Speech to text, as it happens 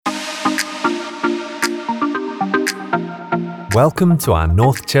Welcome to our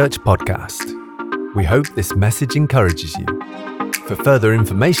North Church podcast. We hope this message encourages you. For further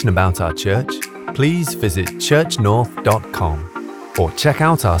information about our church, please visit churchnorth.com or check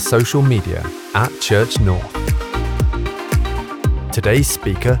out our social media at Church North. Today's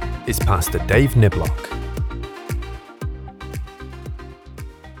speaker is Pastor Dave Niblock.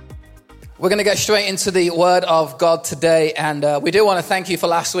 We're going to get straight into the Word of God today, and we do want to thank you for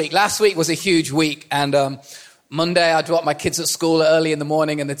last week. Last week was a huge week, and Monday I dropped my kids at school early in the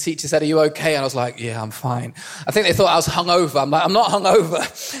morning, and the teacher said, "Are you okay?" And I was like, "Yeah, I'm fine." I think they thought I was hungover. I'm like, "I'm not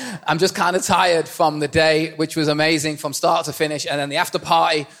hungover. I'm just kind of tired from the day, which was amazing from start to finish." And then the after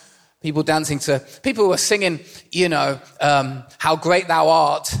party, people were singing, "How Great Thou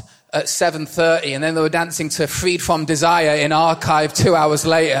Art" at 7:30, and then they were dancing to "Freed from Desire" in Archive 2 hours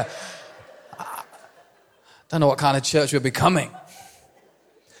later. Don't know what kind of church we're becoming.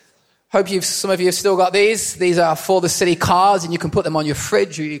 Hope some of you have still got these. These are for the city cards, and you can put them on your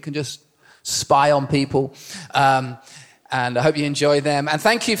fridge, or you can just spy on people. And I hope you enjoy them. And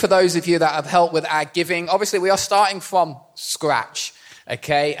thank you for those of you that have helped with our giving. Obviously, we are starting from scratch,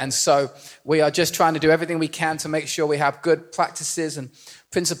 okay? And so we are just trying to do everything we can to make sure we have good practices and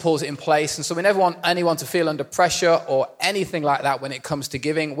principles in place. And so we never want anyone to feel under pressure or anything like that when it comes to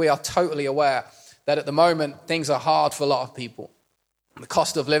giving. We are totally aware that at the moment, things are hard for a lot of people. The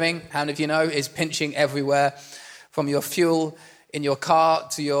cost of living, how many of you know, is pinching everywhere, from your fuel in your car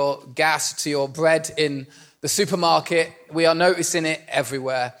to your gas to your bread in the supermarket. We are noticing it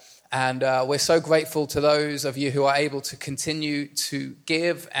everywhere. And we're so grateful to those of you who are able to continue to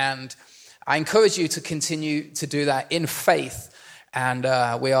give. And I encourage you to continue to do that in faith. And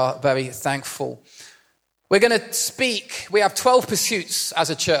we are very thankful. We're going to speak. We have 12 pursuits as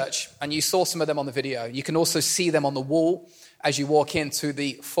a church, and you saw some of them on the video. You can also see them on the wall as you walk into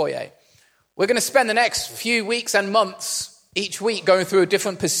the foyer. We're going to spend the next few weeks and months each week going through a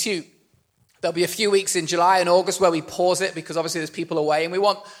different pursuit. There'll be a few weeks in July and August where we pause it because obviously there's people away, and we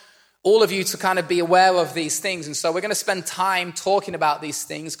want all of you to kind of be aware of these things. And so we're going to spend time talking about these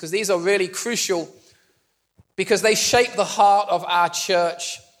things because these are really crucial because they shape the heart of our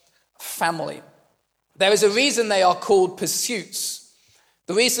church family. There is a reason they are called pursuits.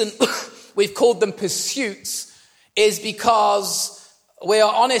 The reason we've called them pursuits is because we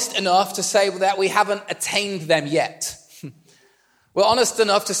are honest enough to say that we haven't attained them yet. We're honest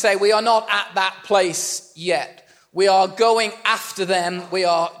enough to say we are not at that place yet. We are going after them. We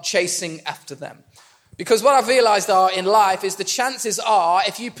are chasing after them. Because what I've realized in life is the chances are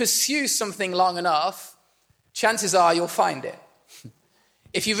if you pursue something long enough, chances are you'll find it.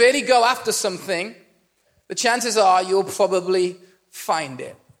 If you really go after something, the chances are you'll probably find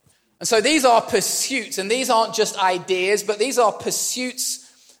it. And so these are pursuits, and these aren't just ideas, but these are pursuits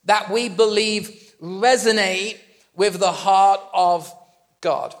that we believe resonate with the heart of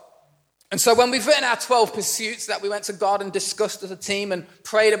God. And so when we've written our 12 pursuits that we went to God and discussed as a team and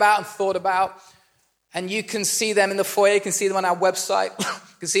prayed about and thought about, and you can see them in the foyer, you can see them on our website,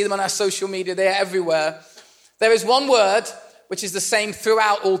 you can see them on our social media, they're everywhere. There is one word which is the same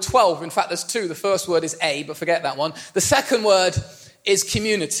throughout all 12. In fact, there's two. The first word is A, but forget that one. The second word is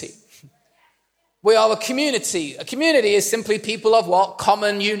community. We are a community. A community is simply people of what?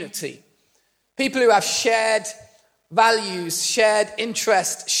 Common unity. People who have shared values, shared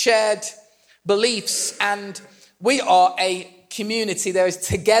interests, shared beliefs, and we are a community. There is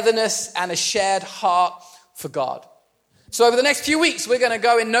togetherness and a shared heart for God. So over the next few weeks, we're going to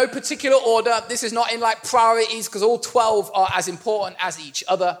go in no particular order. This is not in like priorities because all 12 are as important as each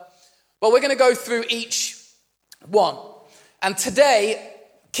other. But we're going to go through each one. And today,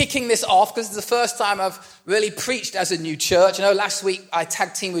 kicking this off, because it's the first time I've really preached as a new church. I know last week I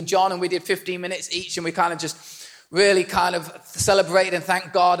tag teamed with John and we did 15 minutes each, and we kind of just really kind of celebrated and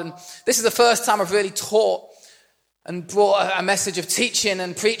thanked God. And this is the first time I've really taught and brought a message of teaching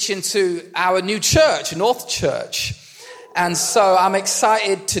and preaching to our new church, North Church. And so I'm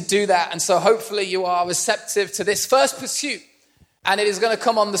excited to do that. And so hopefully you are receptive to this first pursuit. And it is going to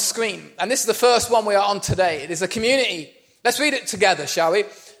come on the screen. And this is the first one we are on today. It is a community. Let's read it together, shall we?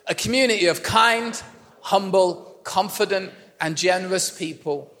 A community of kind, humble, confident, and generous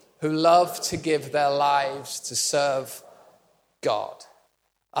people who love to give their lives to serve God.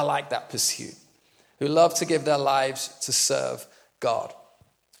 I like that pursuit. Who love to give their lives to serve God.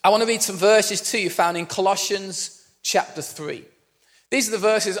 I want to read some verses to you found in Colossians chapter 3. These are the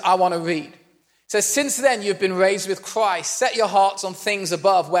verses I want to read. It says, "Since then you've been raised with Christ. Set your hearts on things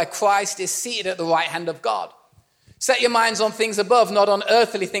above, where Christ is seated at the right hand of God. Set your minds on things above, not on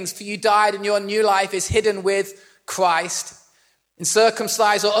earthly things, for you died and your new life is hidden with Christ in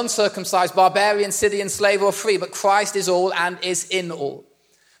circumcised or uncircumcised, barbarian, Scythian, slave or free, but Christ is all and is in all.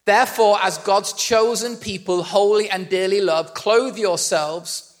 Therefore, as God's chosen people, holy and dearly loved, clothe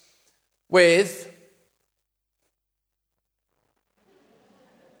yourselves with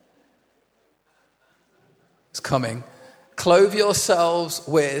it's coming. Clothe yourselves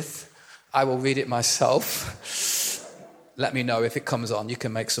with, I will read it myself. Let me know if it comes on. You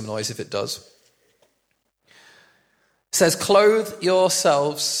can make some noise if it does. It says, clothe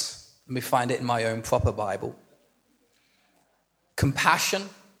yourselves, let me find it in my own proper Bible. Compassion,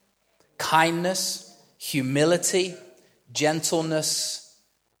 kindness, humility, gentleness,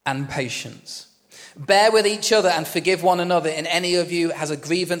 and patience. Bear with each other and forgive one another. In any of you has a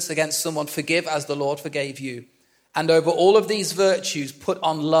grievance against someone, forgive as the Lord forgave you. And over all of these virtues, put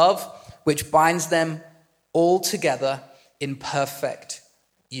on love, which binds them all together in perfect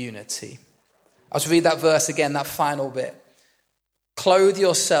unity. I'll read that verse again, that final bit. Clothe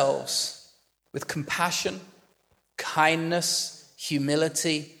yourselves with compassion, kindness,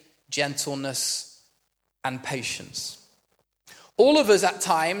 humility, gentleness, and patience. All of us at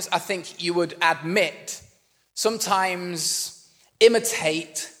times, I think you would admit, sometimes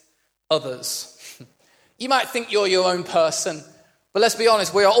imitate others. You might think you're your own person, but let's be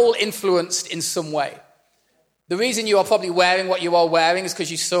honest, we are all influenced in some way. The reason you are probably wearing what you are wearing is because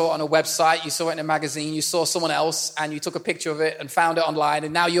you saw it on a website, you saw it in a magazine, you saw someone else and you took a picture of it and found it online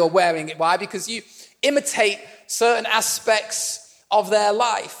and now you're wearing it. Why? Because you imitate certain aspects of their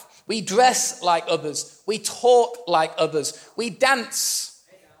life. We dress like others. We talk like others. We dance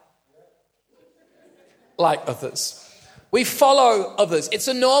like others. We follow others. It's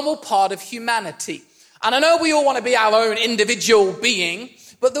a normal part of humanity. And I know we all want to be our own individual being,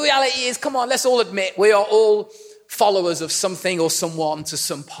 but the reality is, come on, let's all admit we are all followers of something or someone to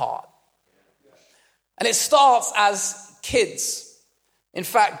some part. And it starts as kids. In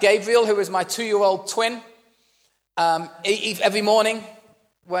fact, Gabriel, who is my 2-year-old twin, every morning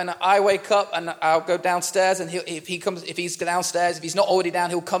when I wake up and I'll go downstairs, and if he's downstairs, if he's not already down,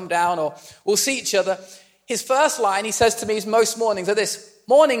 he'll come down or we'll see each other. His first line he says to me most mornings are this: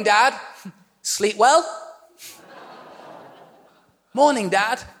 "Morning, Dad. Sleep well?" "Morning,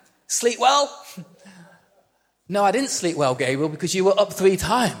 Dad. Sleep well?" "No, I didn't sleep well, Gabriel, because you were up 3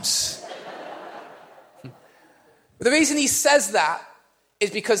 times. But the reason he says that is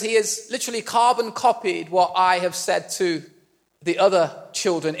because he has literally carbon copied what I have said to the other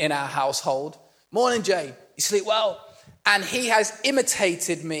children in our household. "Morning, Jay. You sleep well?" And he has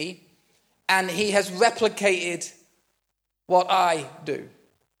imitated me and he has replicated what I do.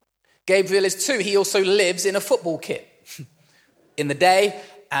 Gabriel is 2. He also lives in a football kit. In the day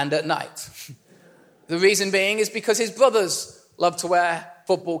and at night. The reason being is because his brothers love to wear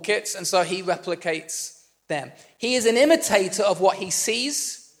football kits, and so he replicates them. He is an imitator of what he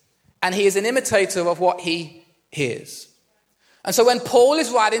sees, and he is an imitator of what he hears. And so when Paul is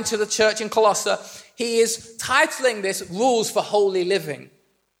writing to the church in Colossae, he is titling this Rules for Holy Living.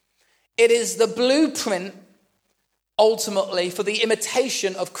 It is the blueprint, ultimately, for the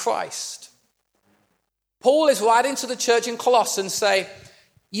imitation of Christ. Paul is writing to the church in Colossae and say,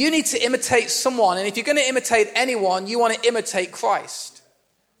 you need to imitate someone. And if you're going to imitate anyone, you want to imitate Christ.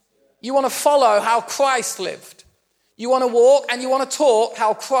 You want to follow how Christ lived. You want to walk and you want to talk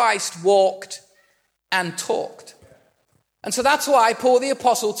how Christ walked and talked. And so that's why Paul the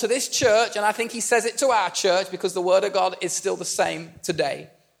Apostle to this church, and I think he says it to our church because the word of God is still the same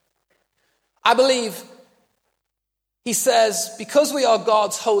today. I believe he says, because we are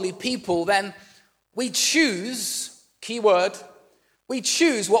God's holy people, then we choose, key word, we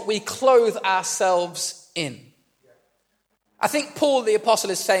choose what we clothe ourselves in. I think Paul the Apostle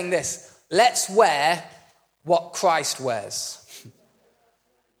is saying this: let's wear what Christ wears.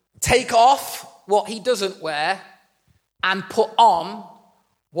 Take off what he doesn't wear and put on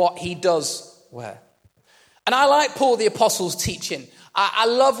what he does wear. And I like Paul the Apostle's teaching. I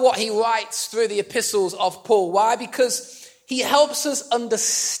love what he writes through the epistles of Paul. Why? Because he helps us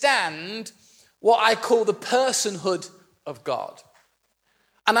understand what I call the personhood of God.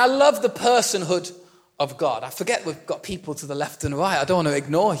 And I love the personhood of God. I forget we've got people to the left and right. I don't want to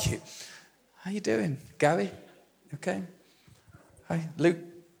ignore you. How you doing, Gary? Okay. Hi, Luke.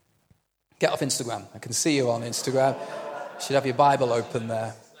 Get off Instagram. I can see you on Instagram. You should have your Bible open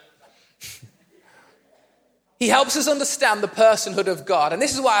there. He helps us understand the personhood of God. And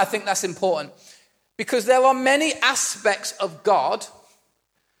this is why I think that's important. Because there are many aspects of God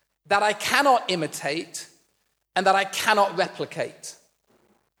that I cannot imitate and that I cannot replicate.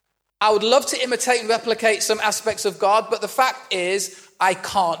 I would love to imitate and replicate some aspects of God, but the fact is I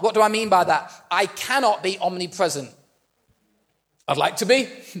can't. What do I mean by that? I cannot be omnipresent. I'd like to be,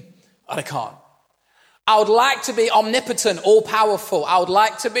 but I can't. I would like to be omnipotent, all-powerful. I would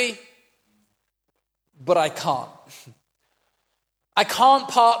like to be, but I can't. I can't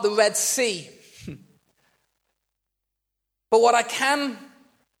part the Red Sea. But what I can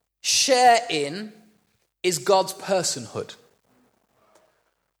share in is God's personhood.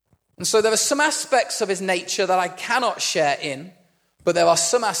 And so there are some aspects of his nature that I cannot share in, but there are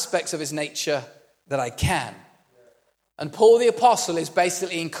some aspects of his nature that I can. And Paul the Apostle is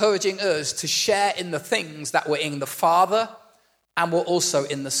basically encouraging us to share in the things that were in the Father and were also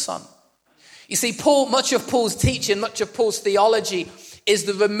in the Son. You see, much of Paul's teaching, much of Paul's theology is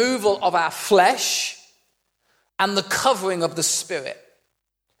the removal of our flesh and the covering of the Spirit.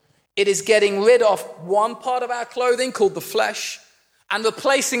 It is getting rid of one part of our clothing called the flesh and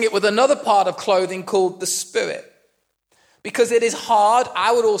replacing it with another part of clothing called the Spirit. Because it is hard,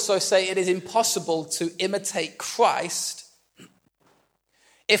 I would also say it is impossible to imitate Christ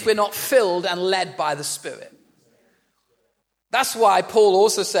if we're not filled and led by the Spirit. That's why Paul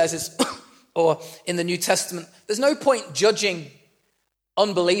also says, or in the New Testament, there's no point judging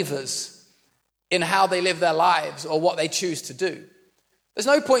unbelievers in how they live their lives or what they choose to do. There's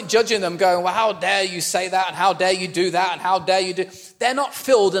no point judging them going, well, how dare you say that, and how dare you do that, and how dare you do... They're not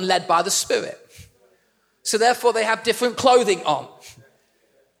filled and led by the Spirit. So therefore they have different clothing on.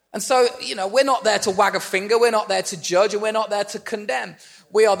 And so, we're not there to wag a finger, we're not there to judge, and we're not there to condemn.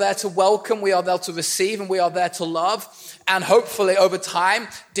 We are there to welcome, we are there to receive, and we are there to love. And hopefully over time,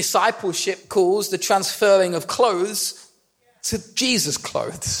 discipleship calls the transferring of clothes to Jesus'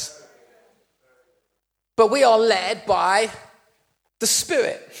 clothes. But we are led by the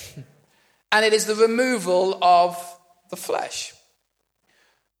Spirit. And it is the removal of the flesh.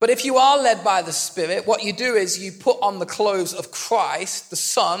 But if you are led by the Spirit, what you do is you put on the clothes of Christ, the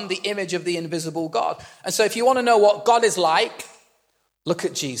Son, the image of the invisible God. And so if you want to know what God is like, look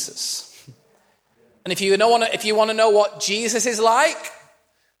at Jesus. And if you want to know what Jesus is like,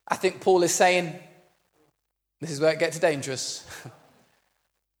 I think Paul is saying, this is where it gets dangerous.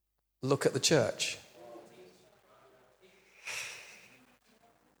 Look at the church.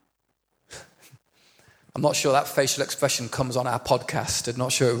 I'm not sure that facial expression comes on our podcast. I'm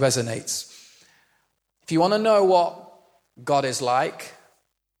not sure it resonates. If you want to know what God is like,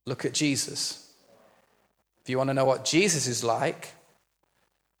 look at Jesus. If you want to know what Jesus is like,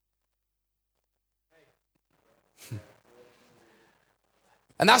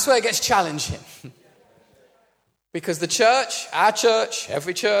 and that's where it gets challenging. Because the church, our church,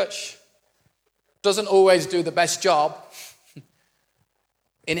 every church, doesn't always do the best job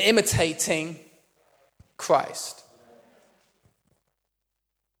in imitating Christ.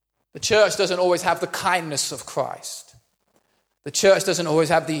 The church doesn't always have the kindness of Christ. The church doesn't always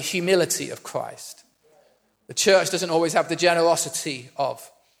have the humility of Christ. The church doesn't always have the generosity of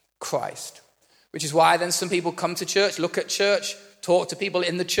Christ. Which is why then some people come to church, look at church, talk to people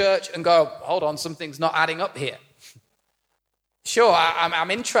in the church and go, hold on, something's not adding up here. Sure,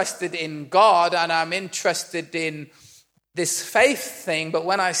 I'm interested in God and I'm interested in this faith thing, but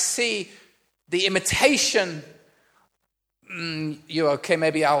when I see the imitation, you're okay,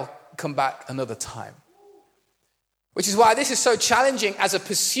 maybe I'll come back another time. Which is why this is so challenging as a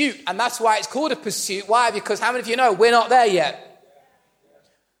pursuit, and that's why it's called a pursuit. Why? Because how many of you know we're not there yet?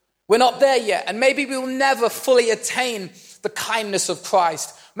 We're not there yet, and maybe we will never fully attain the kindness of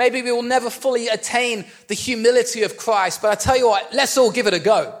Christ. Maybe we will never fully attain the humility of Christ, but I tell you what, let's all give it a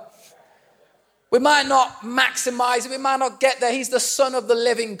go. We might not maximize it, we might not get there. He's the Son of the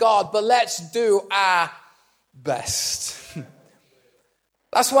living God, but let's do our best.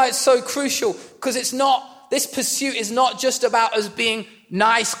 That's why it's so crucial, because this pursuit is not just about us being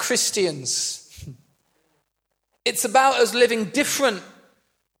nice Christians. It's about us living different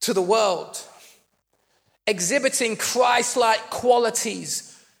to the world, exhibiting Christ-like qualities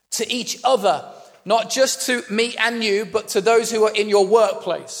to each other, not just to me and you, but to those who are in your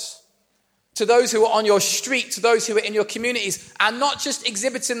workplace, to those who are on your street, to those who are in your communities, and not just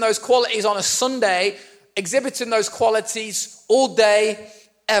exhibiting those qualities on a Sunday, exhibiting those qualities all day,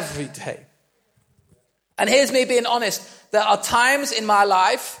 every day. And here's me being honest. There are times in my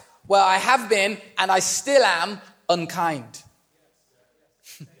life where I have been, and I still am, unkind.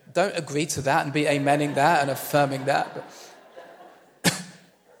 Don't agree to that and be amening that and affirming that.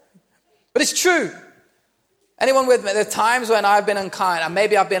 But it's true. Anyone with me? There are times when I've been unkind, and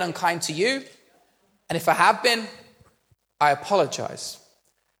maybe I've been unkind to you. And if I have been, I apologize.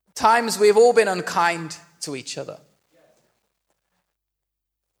 Times we've all been unkind to each other.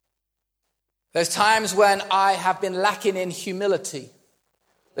 There's times when I have been lacking in humility.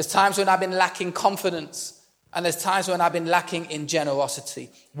 There's times when I've been lacking confidence And there's times when I've been lacking in generosity.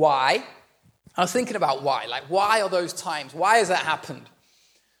 Why? I was thinking about why. Like, why are those times? Why has that happened?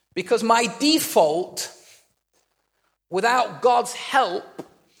 Because my default, without God's help,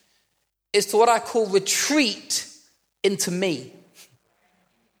 is to what I call retreat into me.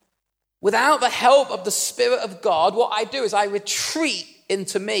 Without the help of the Spirit of God, what I do is I retreat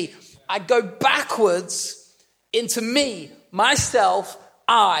into me. I go backwards into me, myself,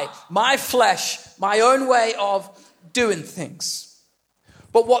 my flesh, my own way of doing things.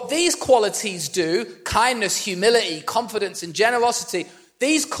 But what these qualities do, kindness, humility, confidence, and generosity,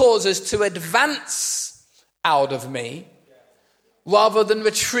 these cause us to advance out of me rather than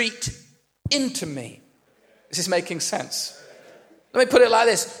retreat into me. Is this making sense? Let me put it like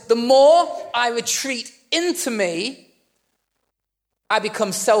this. The more I retreat into me, I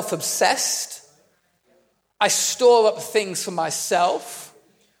become self-obsessed. I store up things for myself.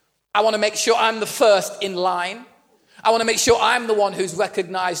 I want to make sure I'm the first in line. I want to make sure I'm the one who's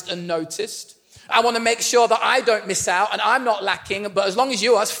recognized and noticed. I want to make sure that I don't miss out and I'm not lacking, but as long as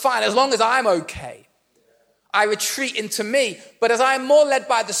you are, it's fine, as long as I'm okay. I retreat into me. But as I am more led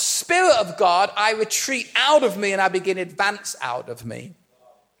by the Spirit of God, I retreat out of me and I begin to advance out of me.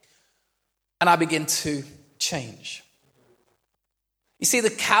 And I begin to change. You see, the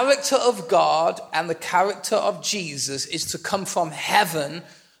character of God and the character of Jesus is to come from heaven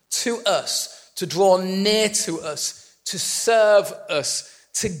to us, to draw near to us, to serve us,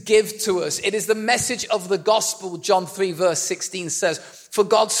 to give to us. It is the message of the gospel. John 3 verse 16 says, "For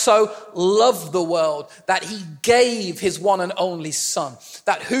God so loved the world that he gave his one and only Son,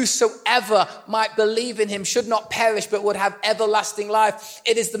 that whosoever might believe in him should not perish but would have everlasting life."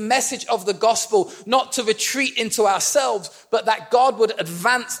 It is the message of the gospel, not to retreat into ourselves, but that God would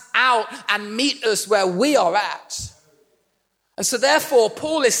advance out and meet us where we are at. And so therefore,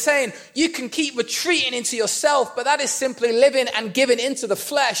 Paul is saying you can keep retreating into yourself, but that is simply living and giving into the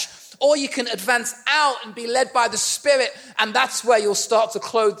flesh. Or you can advance out and be led by the Spirit, and that's where you'll start to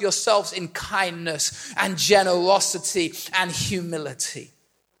clothe yourselves in kindness and generosity and humility.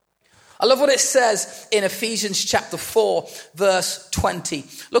 I love what it says in Ephesians chapter 4, verse 20.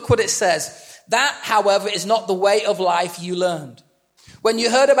 Look what it says. "That, however, is not the way of life you learned. When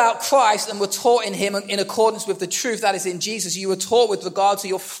you heard about Christ and were taught in him in accordance with the truth that is in Jesus, you were taught with regard to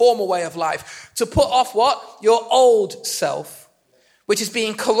your former way of life, to put off what? Your old self, which is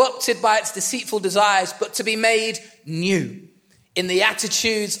being corrupted by its deceitful desires, but to be made new in the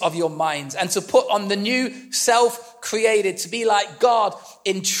attitudes of your minds, and to put on the new self created to be like God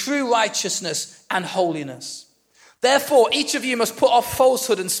in true righteousness and holiness. Therefore, each of you must put off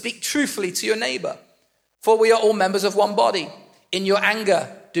falsehood and speak truthfully to your neighbor, for we are all members of one body. In your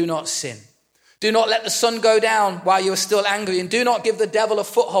anger, do not sin. Do not let the sun go down while you are still angry, and do not give the devil a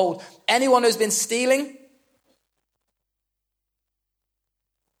foothold. Anyone who's been stealing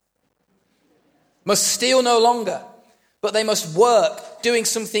must steal no longer, but they must work, doing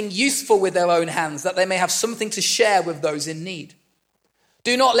something useful with their own hands, that they may have something to share with those in need.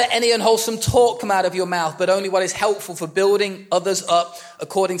 Do not let any unwholesome talk come out of your mouth, but only what is helpful for building others up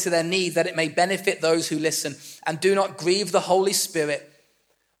according to their need, that it may benefit those who listen. And do not grieve the Holy Spirit,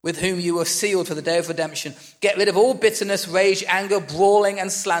 with whom you were sealed for the day of redemption. Get rid of all bitterness, rage, anger, brawling,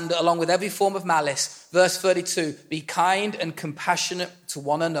 and slander, along with every form of malice." Verse 32, "Be kind and compassionate to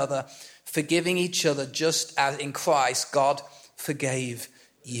one another, forgiving each other, just as in Christ God forgave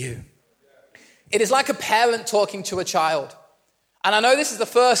you." It is like a parent talking to a child. And I know this is the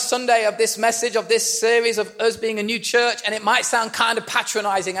first Sunday of this message, of this series of us being a new church, and it might sound kind of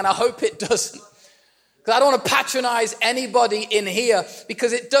patronizing, and I hope it doesn't. Because I don't want to patronize anybody in here,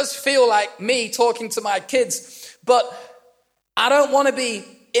 because it does feel like me talking to my kids. But I don't want to be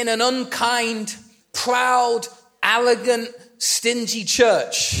in an unkind, proud, arrogant, stingy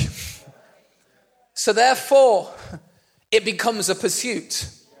church. So therefore, it becomes a pursuit.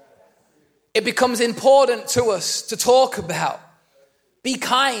 It becomes important to us to talk about. Be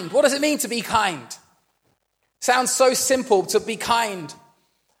kind. What does it mean to be kind? Sounds so simple, to be kind.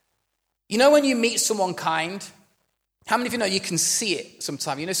 You know when you meet someone kind, how many of you know you can see it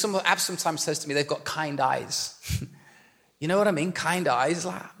sometimes? You know, someone sometimes says to me they've got kind eyes. You know what I mean? Kind eyes.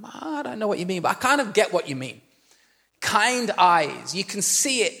 Like, I don't know what you mean, but I kind of get what you mean. Kind eyes. You can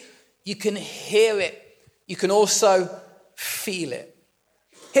see it. You can hear it. You can also feel it.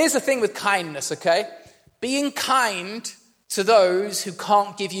 Here's the thing with kindness, okay? Being kind to those who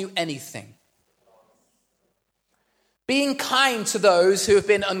can't give you anything. Being kind to those who have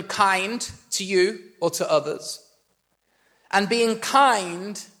been unkind to you or to others. And being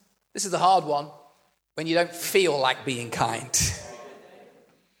kind, this is the hard one, when you don't feel like being kind.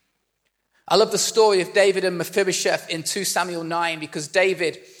 I love the story of David and Mephibosheth in 2 Samuel 9, because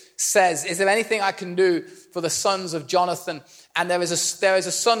David says, is there anything I can do for the sons of Jonathan? And there is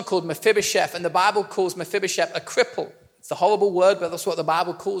a son called Mephibosheth, and the Bible calls Mephibosheth a cripple. It's a horrible word, but that's what the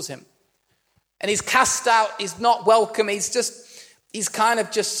Bible calls him. And he's cast out, he's not welcome, he's kind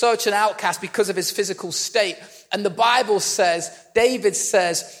of just such an outcast because of his physical state. And the Bible says, David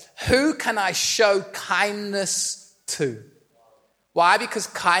says, who can I show kindness to? Why? Because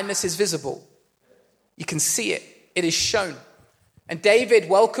kindness is visible. You can see it. It is shown. And David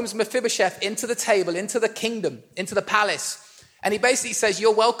welcomes Mephibosheth into the table, into the kingdom, into the palace. And he basically says,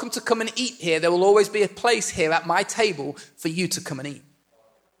 you're welcome to come and eat here. There will always be a place here at my table for you to come and eat.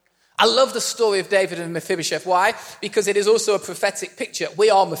 I love the story of David and Mephibosheth. Why? Because it is also a prophetic picture. We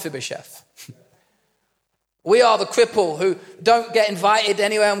are Mephibosheth. We are the cripple who don't get invited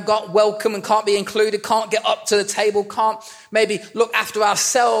anywhere and got welcome and can't be included, can't get up to the table, can't maybe look after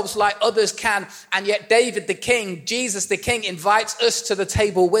ourselves like others can. And yet David the king, Jesus the king, invites us to the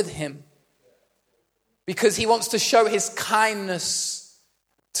table with him because he wants to show his kindness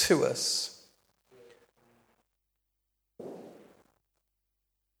to us.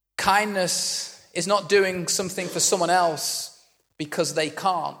 Kindness is not doing something for someone else because they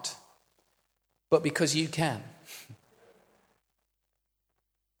can't, but because you can.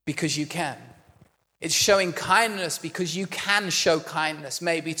 Because you can. It's showing kindness because you can show kindness,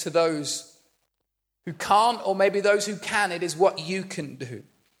 maybe to those who can't, or maybe those who can. It is what you can do.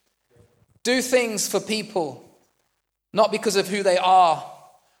 Do things for people, not because of who they are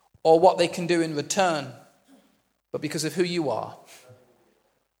or what they can do in return, but because of who you are.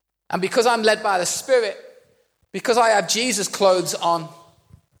 And because I'm led by the Spirit, because I have Jesus clothes on,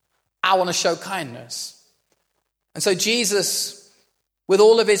 I want to show kindness. And so Jesus, with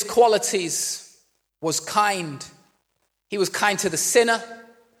all of his qualities, was kind. He was kind to the sinner.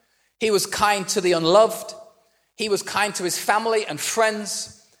 He was kind to the unloved. He was kind to his family and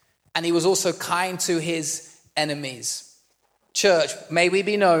friends. And he was also kind to his enemies. Church, may we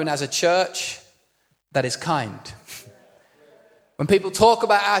be known as a church that is kind. When people talk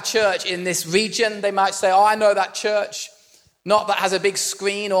about our church in this region, they might say, oh, I know that church. Not that has a big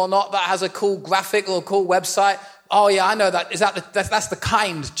screen or not that has a cool graphic or a cool website. Oh yeah, I know that. That's the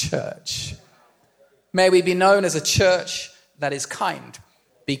kind church. May we be known as a church that is kind.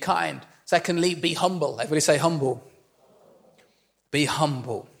 Be kind. Secondly, be humble. Everybody say humble. Be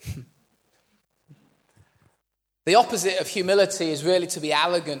humble. The opposite of humility is really to be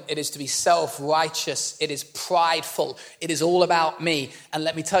arrogant. It is to be self-righteous. It is prideful. It is all about me. And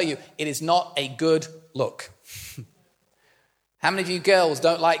let me tell you, it is not a good look. How many of you girls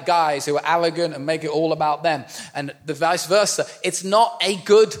don't like guys who are arrogant and make it all about them? And the vice versa. It's not a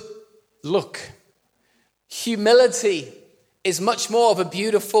good look. Humility is much more of a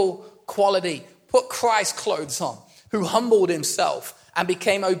beautiful quality. Put Christ's clothes on, who humbled himself and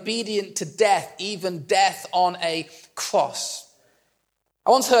became obedient to death, even death on a cross.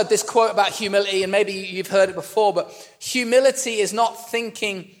 I once heard this quote about humility, and maybe you've heard it before, but humility is not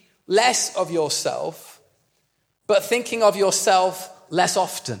thinking less of yourself, but thinking of yourself less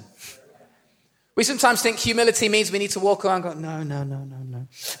often. We sometimes think humility means we need to walk around going, no.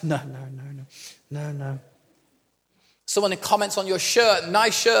 Someone comments on your shirt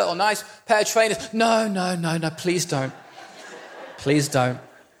or nice pair of trainers. No, please don't. Please don't.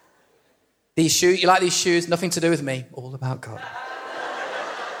 These shoes, you like these shoes? Nothing to do with me. All about God.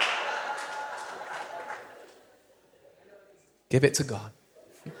 Give it to God.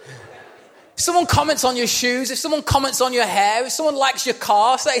 If someone comments on your shoes, if someone comments on your hair, if someone likes your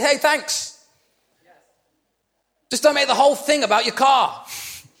car, say, hey, thanks. Just don't make the whole thing about your car.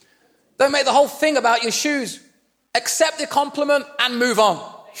 Don't make the whole thing about your shoes. Accept the compliment and move on.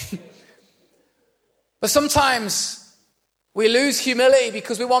 But sometimes we lose humility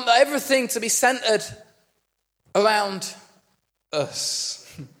because we want everything to be centered around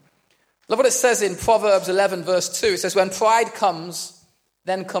us. Look what it says in Proverbs 11 verse 2. It says, when pride comes,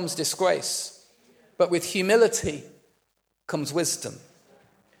 then comes disgrace. But with humility comes wisdom.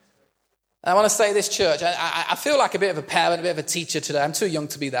 And I want to say this, church, I feel like a bit of a parent, a bit of a teacher today. I'm too young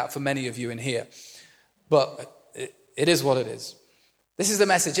to be that for many of you in here. But it is what it is. This is the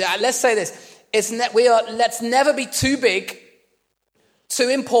message. Let's say this. Let's never be too big, too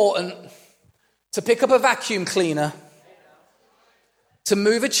important to pick up a vacuum cleaner, to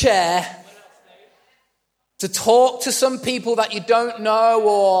move a chair, to talk to some people that you don't know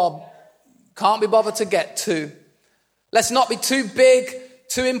or can't be bothered to get to. Let's not be too big,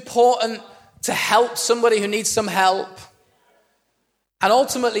 too important to help somebody who needs some help. And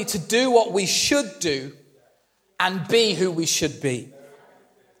ultimately to do what we should do and be who we should be.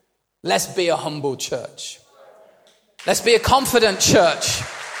 Let's be a humble church. Let's be a confident church.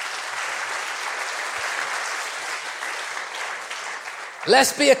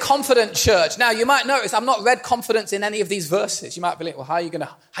 Let's be a confident church. Now, you might notice I've not read confidence in any of these verses. You might be like, well, how are you going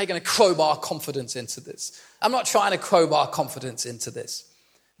to crowbar confidence into this? I'm not trying to crowbar confidence into this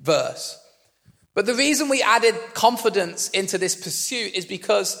verse. But the reason we added confidence into this pursuit is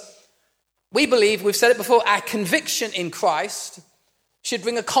because we believe, we've said it before, our conviction in Christ should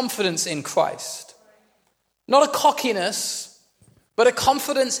bring a confidence in Christ. Not a cockiness, but a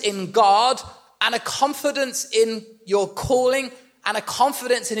confidence in God and a confidence in your calling and a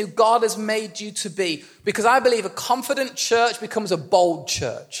confidence in who God has made you to be. Because I believe a confident church becomes a bold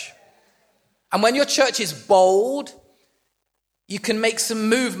church. And when your church is bold, you can make some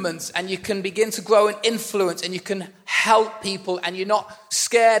movements and you can begin to grow in influence and you can help people and you're not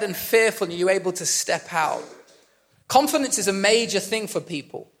scared and fearful and you're able to step out. Confidence is a major thing for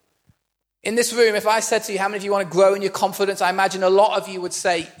people. In this room, if I said to you, how many of you want to grow in your confidence? I imagine a lot of you would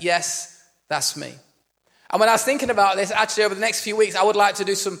say, yes, that's me. And when I was thinking about this, actually over the next few weeks, I would like to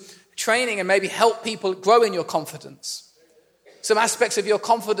do some training and maybe help people grow in your confidence. Some aspects of your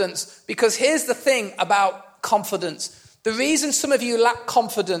confidence. Because here's the thing about confidence. The reason some of you lack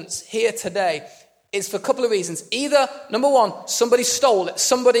confidence here today is for a couple of reasons. Either, number one, somebody stole it.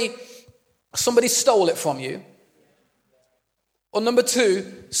 Somebody stole it from you. Or number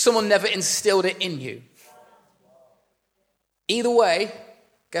two, someone never instilled it in you. Either way,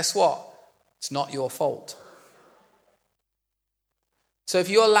 guess what? It's not your fault. So if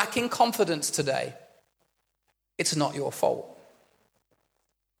you're lacking confidence today, it's not your fault.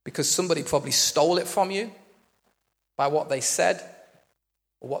 Because somebody probably stole it from you by what they said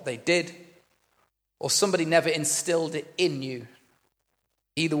or what they did, or somebody never instilled it in you.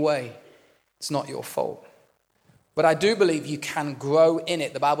 Either way, it's not your fault. But I do believe you can grow in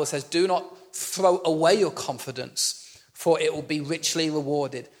it. The Bible says, do not throw away your confidence, for it will be richly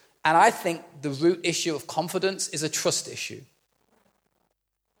rewarded. And I think the root issue of confidence is a trust issue.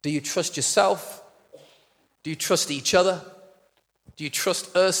 Do you trust yourself? Do you trust each other? Do you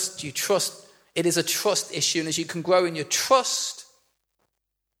trust us? Do you trust? It is a trust issue. And as you can grow in your trust,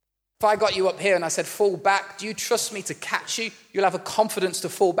 if I got you up here and I said, fall back, do you trust me to catch you? You'll have a confidence to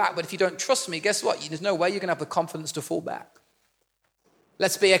fall back. But if you don't trust me, guess what? There's no way you're going to have the confidence to fall back.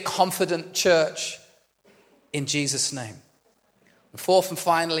 Let's be a confident church in Jesus' name. And fourth and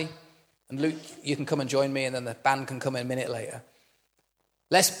finally, and Luke, you can come and join me and then the band can come in a minute later.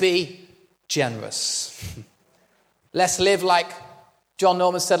 Let's be generous. Let's live like John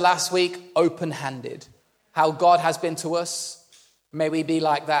Norman said last week, open-handed. How God has been to us, may we be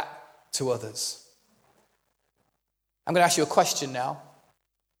like that to others. I'm going to ask you a question now.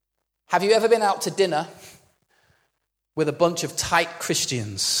 Have you ever been out to dinner with a bunch of tight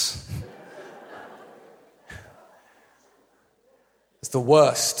Christians? It's the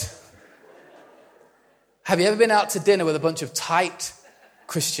worst. Have you ever been out to dinner with a bunch of tight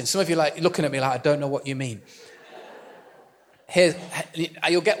Christians? Some of you are looking at me like, I don't know what you mean.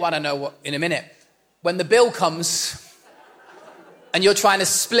 You'll get what I know in a minute. When the bill comes and you're trying to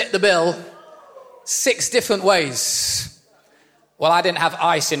split the bill 6 different ways. Well, I didn't have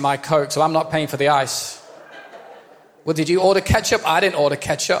ice in my Coke, so I'm not paying for the ice. Well, did you order ketchup? I didn't order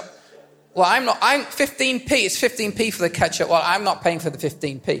ketchup. Well, I'm 15p. It's 15p for the ketchup. Well, I'm not paying for the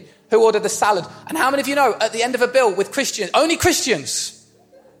 15p. Who ordered the salad? And how many of you know at the end of a bill with Christians, only Christians,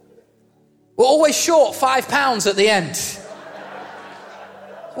 we're always short £5 at the end.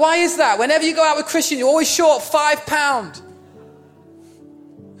 Why is that? Whenever you go out with Christians, you're always short £5.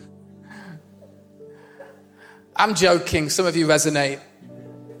 I'm joking. Some of you resonate.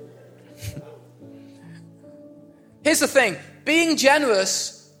 Here's the thing. Being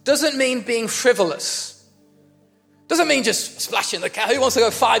generous doesn't mean being frivolous. Doesn't mean just splashing the cash. Who wants to go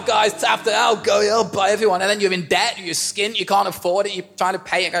 5 guys after, I'll buy everyone. And then you're in debt, you're skint, you can't afford it, you're trying to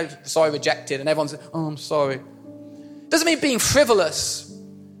pay it, go, sorry, rejected. And everyone's, I'm sorry. Doesn't mean being frivolous.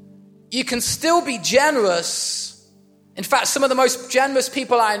 You can still be generous. In fact, some of the most generous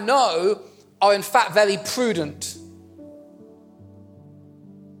people I know are in fact very prudent.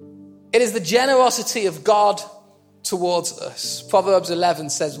 It is the generosity of God towards us. Proverbs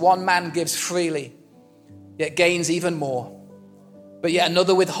 11 says, one man gives freely, yet gains even more. But yet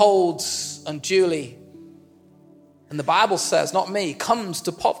another withholds unduly. And the Bible says, not me, comes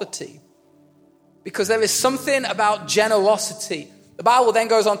to poverty. Because there is something about generosity. The Bible then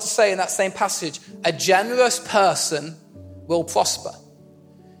goes on to say in that same passage, a generous person will prosper.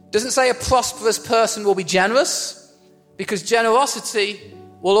 It doesn't say a prosperous person will be generous, because generosity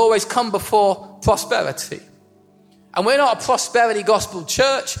will always come before prosperity. And we're not a prosperity gospel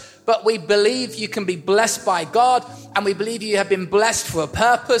church. but we believe you can be blessed by God, and we believe you have been blessed for a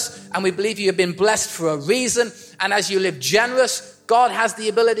purpose, and we believe you have been blessed for a reason. And as you live generous, God has the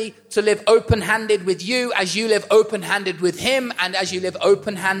ability to live open-handed with you as you live open-handed with him and as you live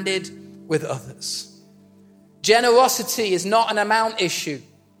open-handed with others. Generosity is not an amount issue.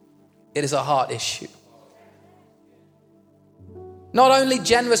 It is a heart issue. Not only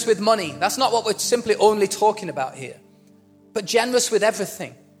generous with money. That's not what we're simply only talking about here. But generous with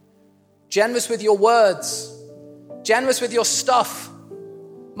everything. Generous with your words. Generous with your stuff.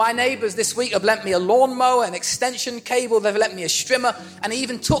 My neighbors this week have lent me a lawnmower, an extension cable. They've lent me a strimmer. And he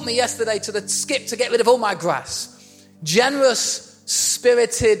even took me yesterday to the skip to get rid of all my grass. Generous,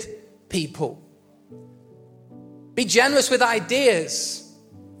 spirited people. Be generous with ideas.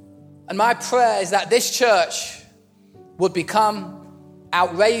 And my prayer is that this church would become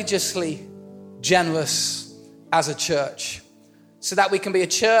outrageously generous as a church, so that we can be a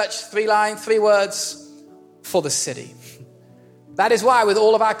church, 3 words, for the city. That is why with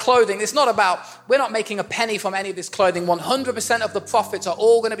all of our clothing, it's not about, we're not making a penny from any of this clothing. 100% of the profits are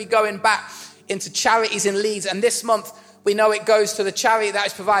all going to be going back into charities in Leeds. And this month, we know it goes to the charity that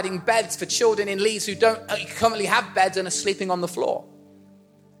is providing beds for children in Leeds who don't currently have beds and are sleeping on the floor.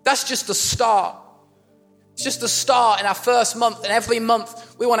 That's just the start. It's just the start in our first month, and every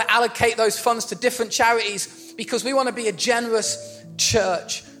month we want to allocate those funds to different charities because we want to be a generous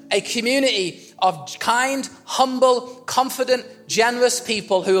church, a community of kind, humble, confident, generous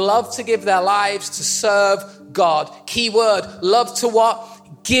people who love to give their lives to serve God. Key word, love to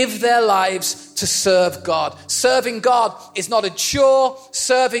what? Give their lives to serve God. Serving God is not a chore.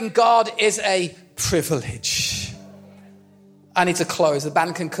 Serving God is a privilege. I need to close. The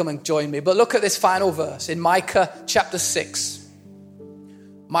band can come and join me. But look at this final verse in Micah chapter 6.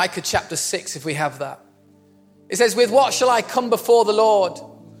 Micah chapter 6, if we have that. It says, with what shall I come before the Lord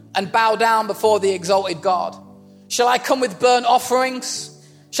and bow down before the exalted God? Shall I come with burnt offerings?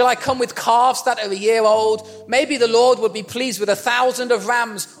 Shall I come with calves that are a year old? Maybe the Lord would be pleased with 1,000 of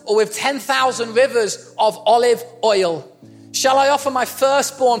rams or with 10,000 rivers of olive oil. Shall I offer my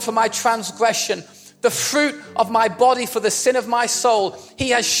firstborn for my transgression, the fruit of my body for the sin of my soul? He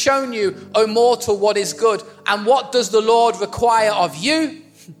has shown you, O mortal, what is good. And what does the Lord require of you?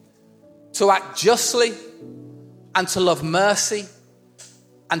 To act justly and to love mercy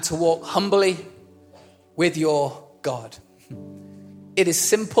and to walk humbly with your God. It is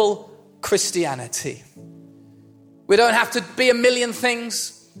simple Christianity. We don't have to be a million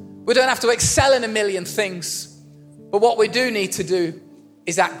things. We don't have to excel in a million things. But what we do need to do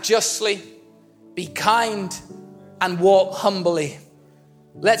is act justly, be kind, and walk humbly.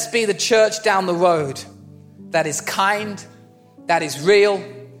 Let's be the church down the road that is kind, that is real,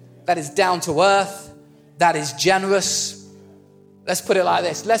 that is down to earth, that is generous. Let's put it like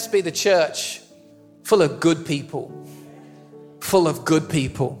this. Let's be the church full of good people. Full of good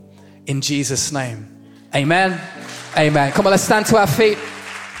people. In Jesus' name. Amen. Amen. Come on, let's stand to our feet.